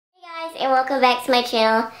guys, and welcome back to my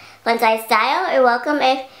channel, FunsizedStyle, or welcome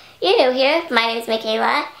if you're new here. My name is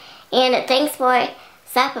Michaela, and thanks for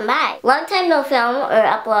stopping by. Long time no film or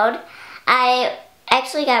upload. I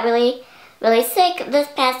actually got really sick this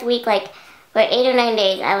past week, like for 8 or 9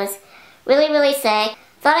 days. I was really sick.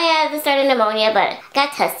 Thought I had the start of pneumonia, but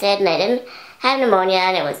got tested and I didn't have pneumonia,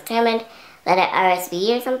 and it was determined that I had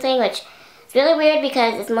RSV or something, which is really weird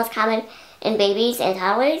because it's most common in babies and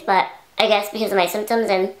toddlers, but I guess because of my symptoms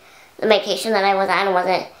and the medication that I was on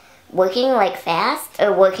wasn't working like fast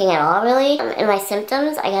or working at all really. And my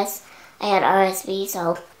symptoms, I guess I had RSV,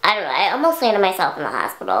 so I don't know. I almost landed myself in the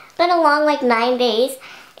hospital. It's been a long like 9 days,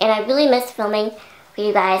 and I really missed filming for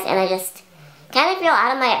you guys, and I just kind of feel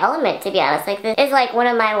out of my element, to be honest. Like, this is like one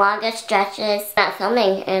of my longest stretches not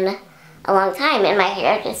filming in a long time, and my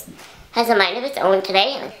hair just has a mind of its own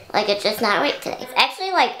today, and like it's just not right today. It's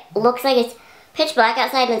actually like looks like it's pitch black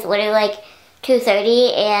outside, and it's literally like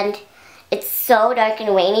 2:30, and it's so dark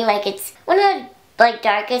and rainy. Like, it's one of the like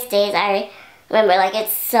darkest days I remember. Like,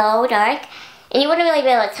 it's so dark, and you wouldn't really be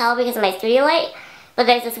able to tell because of my studio light, but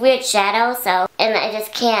there's this weird shadow, so, and I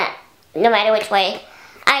just can't, no matter which way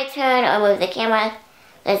I turn or move the camera,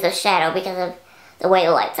 there's a shadow because of the way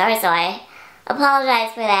the lights are, so I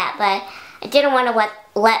apologize for that, but I didn't want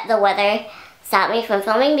to let the weather stop me from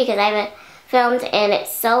filming because I haven't filmed in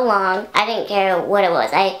so long. I didn't care what it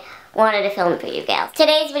was. I wanted to film for you guys.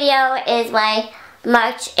 Today's video is my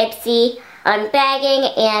March Ipsy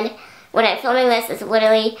unbagging, and when I'm filming this, it's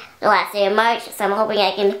literally the last day of March, so I'm hoping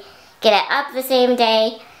I can get it up the same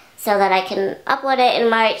day so that I can upload it in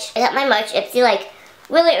March. I got my March Ipsy like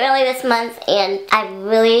really early this month, and I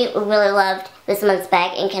really loved this month's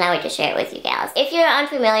bag and cannot wait to share it with you guys. If you're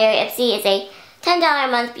unfamiliar, Ipsy is a $10 a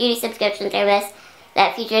month beauty subscription service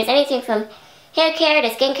that features anything from hair care to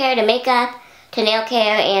skincare to makeup to nail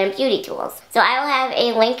care and beauty tools. So I will have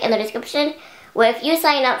a link in the description where if you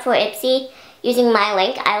sign up for Ipsy using my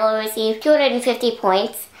link, I will receive 250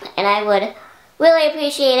 points, and I would really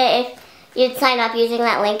appreciate it if you'd sign up using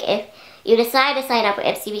that link if you decide to sign up for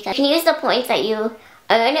Ipsy, because you can use the points that you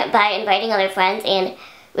earn by inviting other friends and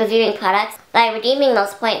reviewing products by redeeming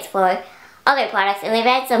those points for other products, and they've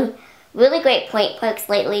had some really great point perks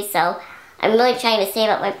lately, so I'm really trying to save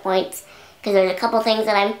up my points because there's a couple things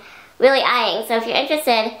that I'm really eyeing. So if you're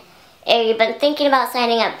interested, or you've been thinking about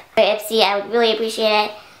signing up for Ipsy, I would really appreciate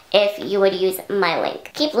it if you would use my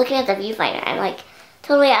link. Keep looking at the viewfinder. I'm like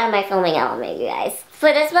totally out of my filming element, you guys.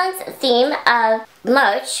 For this month's theme of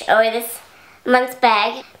March, or this month's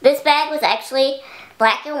bag, this bag was actually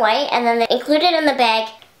black and white, and then they included in the bag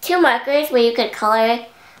 2 markers where you could color,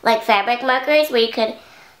 like fabric markers, where you could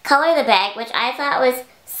color the bag, which I thought was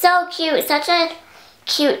so cute, such a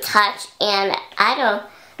cute touch, and I don't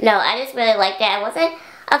know, I just really liked it. I wasn't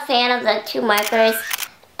a fan of the 2 markers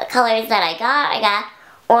colors that I got. I got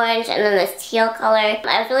orange and then this teal color.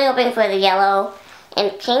 I was really hoping for the yellow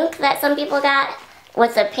and pink that some people got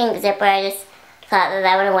with the pink zipper. I just thought that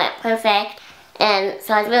that would have went perfect, and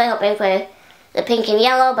so I was really hoping for the pink and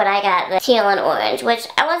yellow, but I got the teal and orange, which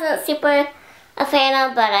I wasn't super a fan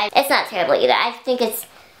of, but it's not terrible either. I think it's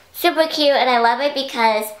super cute, and I love it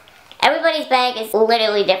because everybody's bag is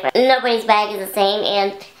literally different. Nobody's bag is the same,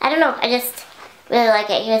 and I don't know, I just really like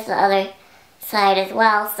it. Here's the other side as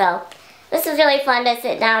well, so this was really fun to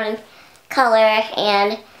sit down and color,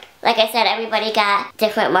 and like I said, everybody got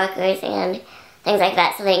different markers and things like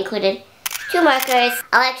that, so they included 2 markers.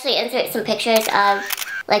 I'll actually insert some pictures of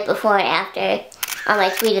like before and after. I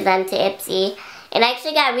tweeted them to Ipsy, and I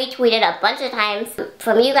actually got retweeted a bunch of times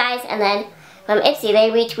from you guys, and then from Ipsy, they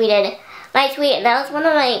retweeted my tweet. That was one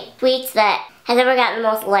of my tweets that has ever gotten the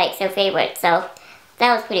most likes or favorites, so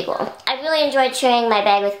that was pretty cool. I really enjoyed sharing my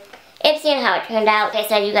bag with Ipsy and how it turned out. Like I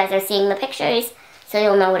said, you guys are seeing the pictures, so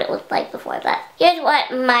you'll know what it looked like before, but here's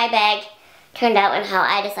what my bag turned out and how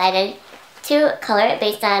I decided to color it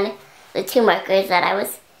based on the 2 markers that I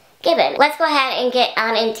was given. Let's go ahead and get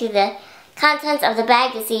on into the contents of the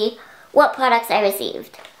bag to see what products I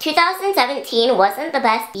received. 2017 wasn't the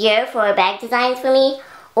best year for bag designs for me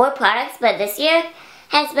or products, but this year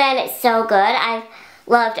has been so good. I've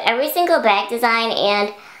loved every single bag design,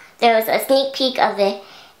 and there was a sneak peek of the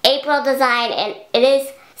April design, and it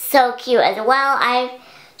is so cute as well. I've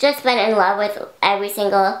just been in love with every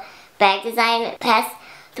single bag design past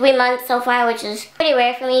 3 months so far, which is pretty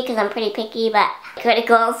rare for me because I'm pretty picky but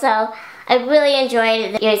critical, so I really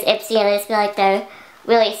enjoyed the year's Ipsy, and I just feel like they're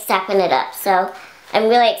really stepping it up, so I'm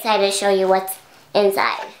really excited to show you what's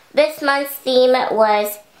inside. This month's theme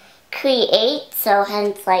was create, so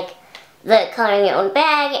hence like the coloring your own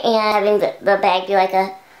bag and having the bag be like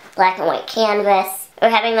a black and white canvas, or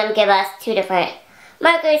having them give us 2 different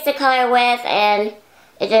markers to color with, and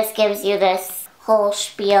it just gives you this whole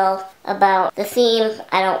spiel about the theme.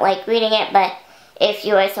 I don't like reading it, but if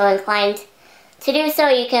you are so inclined to do so,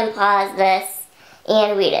 you can pause this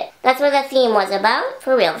and read it. That's what the theme was about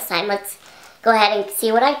for real this time. Let's go ahead and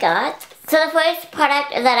see what I got. So the first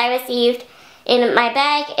product that I received in my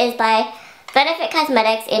bag is by Benefit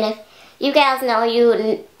Cosmetics, and if you guys know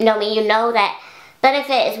me, you know that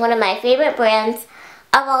Benefit is one of my favorite brands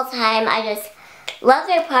of all time. I just love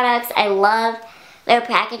their products. I love their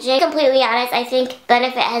packaging. Completely honest, I think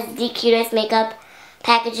Benefit has the cutest makeup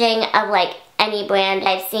packaging of like any brand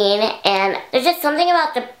I've seen, and there's just something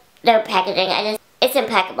about their packaging. It's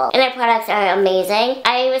impeccable, and their products are amazing.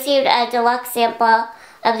 I received a deluxe sample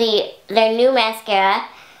of their new mascara,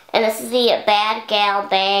 and this is the Bad Gal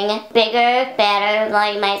Bang Bigger, Badder,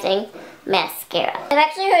 Volumizing Mascara. I've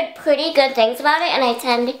actually heard pretty good things about it, and I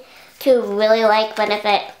tend to really like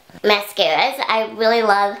Benefit mascaras. I really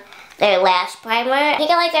love their lash primer. I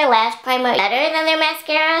think I like their lash primer better than their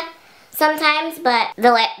mascara sometimes, but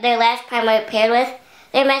their lash primer paired with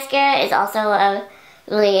their mascara is also a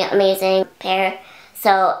really amazing pair.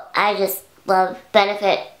 So I just love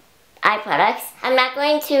Benefit eye products. I'm not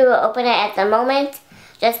going to open it at the moment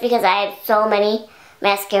just because I have so many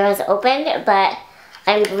mascaras opened, but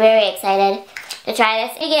I'm very excited to try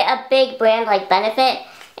this. To get a big brand like Benefit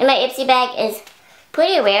in my Ipsy bag is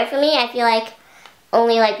pretty rare for me. I feel like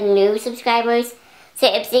only like new subscribers to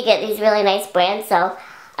Ipsy get these really nice brands, so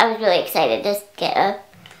I was really excited to get a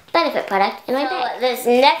Benefit product in my bag. This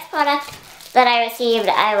next product that I received,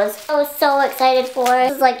 I was so excited for.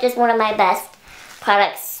 This is like just one of my best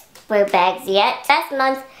products for bags yet. Best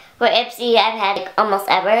month for Ipsy I've had like almost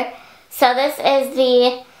ever. So this is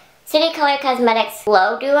the City Color Cosmetics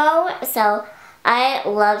Glow Duo. So I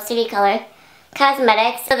love City Color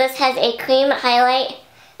Cosmetics. So this has a cream highlight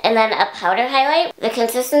and then a powder highlight. The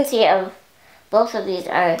consistency of both of these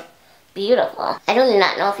are beautiful. I do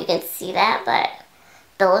not know if you can see that, but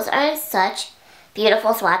those are such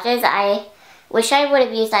beautiful swatches. I wish I would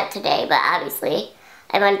have used that today, but obviously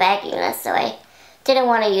I'm unbagging this, so I didn't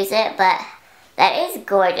want to use it, but that is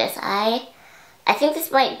gorgeous. I think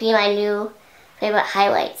this might be my new favorite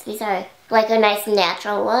highlights. These are like a nice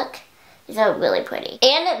natural look. These are really pretty.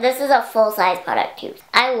 And this is a full-size product too.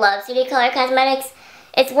 I love City Color Cosmetics.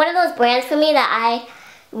 It's one of those brands for me that I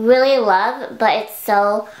really love, but it's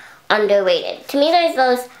so underrated. To me, there's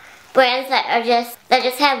those brands that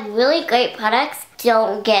just have really great products,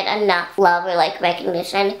 don't get enough love or like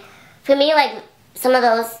recognition. For me, like some of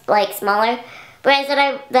those like smaller brands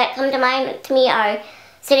that come to mind to me are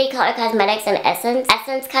City Color Cosmetics and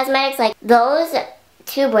Essence Cosmetics. Like those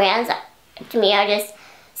two brands to me are just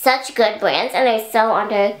such good brands, and they're so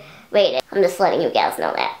underrated. I'm just letting you guys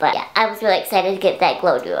know that. But yeah, I was really excited to get that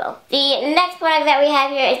Glow Duo. The next product that we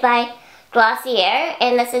have here is by Glossier,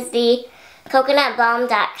 and this is the Coconut Balm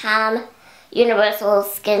Dotcom Universal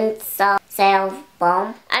Skin Salve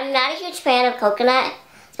Balm. I'm not a huge fan of coconut,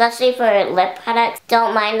 especially for lip products.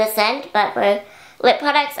 Don't mind the scent, but for lip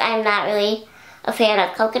products, I'm not really a fan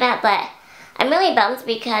of coconut. But I'm really bummed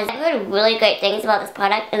because I've heard really great things about this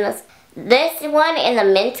product, and this one and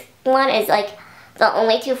the mint one is like the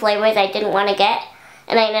only two flavors I didn't want to get,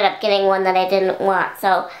 and I ended up getting one that I didn't want.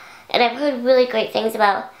 So, and I've heard really great things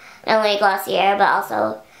about not only Glossier, but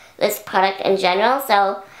also this product in general.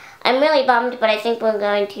 So I'm really bummed, but I think we're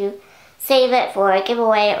going to save it for a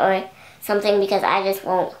giveaway or something because I just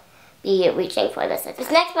won't be reaching for this.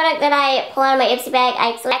 This next product that I pull out of my Ipsy bag,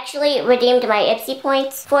 I actually redeemed my Ipsy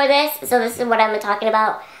points for this. So this is what I'm talking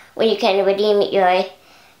about when you can redeem your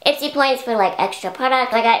Ipsy points for like extra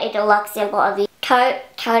product. I got a deluxe sample of the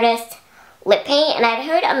tarteist lip paint, and I've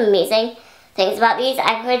heard amazing things about these.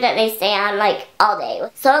 I've heard that they stay on like all day.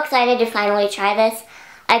 So excited to finally try this.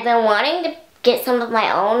 I've been wanting to get some of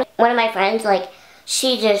my own. One of my friends, like,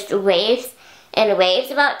 she just raves and raves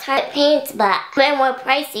about Tarte paints, but they're more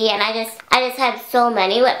pricey, and I just have so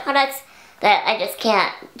many lip products that I just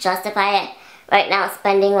can't justify it right now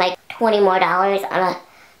spending like $20 more on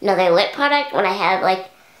another lip product when I have like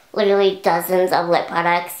literally dozens of lip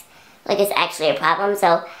products. Like, it's actually a problem.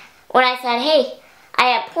 So when I said, hey, I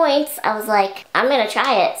have points, I was like, I'm gonna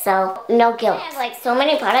try it, so no guilt. I have like so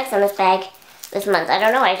many products in this bag this month. I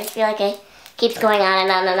don't know, I just feel like it keeps going on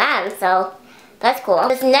and on and on, so that's cool.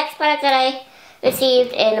 This next product that I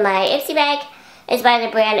received in my Ipsy bag is by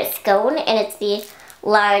the brand Scone, and it's the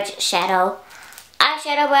large shadow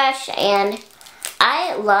eyeshadow brush, and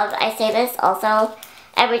I say this also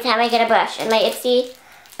every time I get a brush in my Ipsy,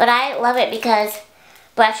 but I love it because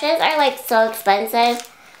brushes are like so expensive,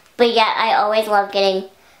 but yet I always love getting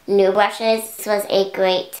new brushes. This was a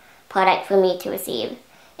great product for me to receive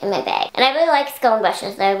in my bag. And I really like scone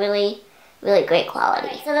brushes. They're really, really great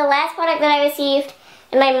quality. So the last product that I received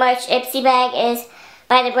in my March Ipsy bag is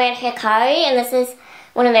by the brand Kawkawlin, and this is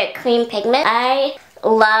one of their cream pigments. I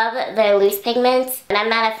love their loose pigments, and I'm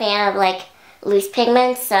not a fan of like loose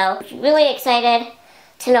pigments, so really excited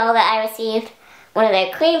to know that I received one of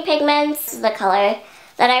their cream pigments. This is the color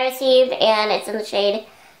that I received, and it's in the shade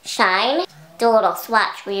Shine. Do a little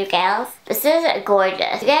swatch for you gals. This is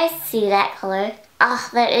gorgeous. You guys see that color? Oh,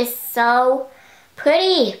 that is so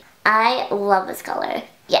pretty. I love this color.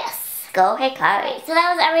 Yes, go Kawkawlin. So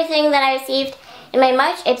that was everything that I received in my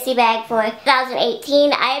March Ipsy bag for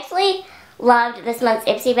 2018. I absolutely loved this month's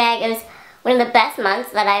Ipsy bag. It was one of the best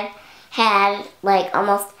months that I've had, like,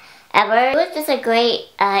 almost ever. It was just a great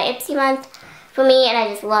Ipsy month for me, and I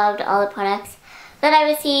just loved all the products that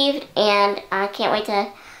I received, and I can't wait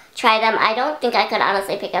to try them. I don't think I could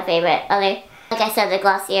honestly pick a favorite other, like I said, the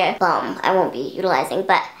Glossier Balm I won't be utilizing,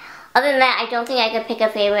 but other than that, I don't think I could pick a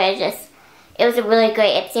favorite. It was a really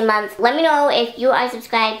great Ipsy month. Let me know if you are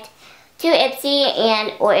subscribed to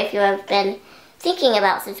Ipsy, or if you have been thinking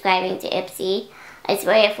about subscribing to Ipsy. It's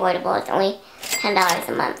very affordable. It's only $10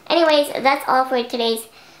 a month. Anyways, that's all for today's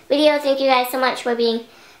video. Thank you guys so much for being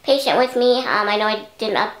patient with me. I know I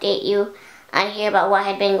didn't update you on here about what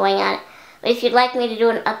had been going on, but if you'd like me to do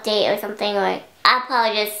an update or something, or I'll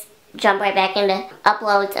probably just jump right back into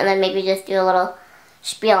uploads and then maybe just do a little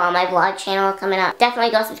spiel on my vlog channel coming up.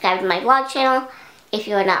 Definitely go subscribe to my vlog channel if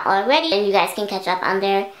you are not already, and you guys can catch up on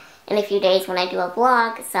there in a few days when I do a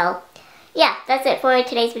vlog. So yeah, that's it for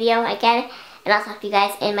today's video again, and I'll talk to you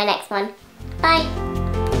guys in my next one. Bye!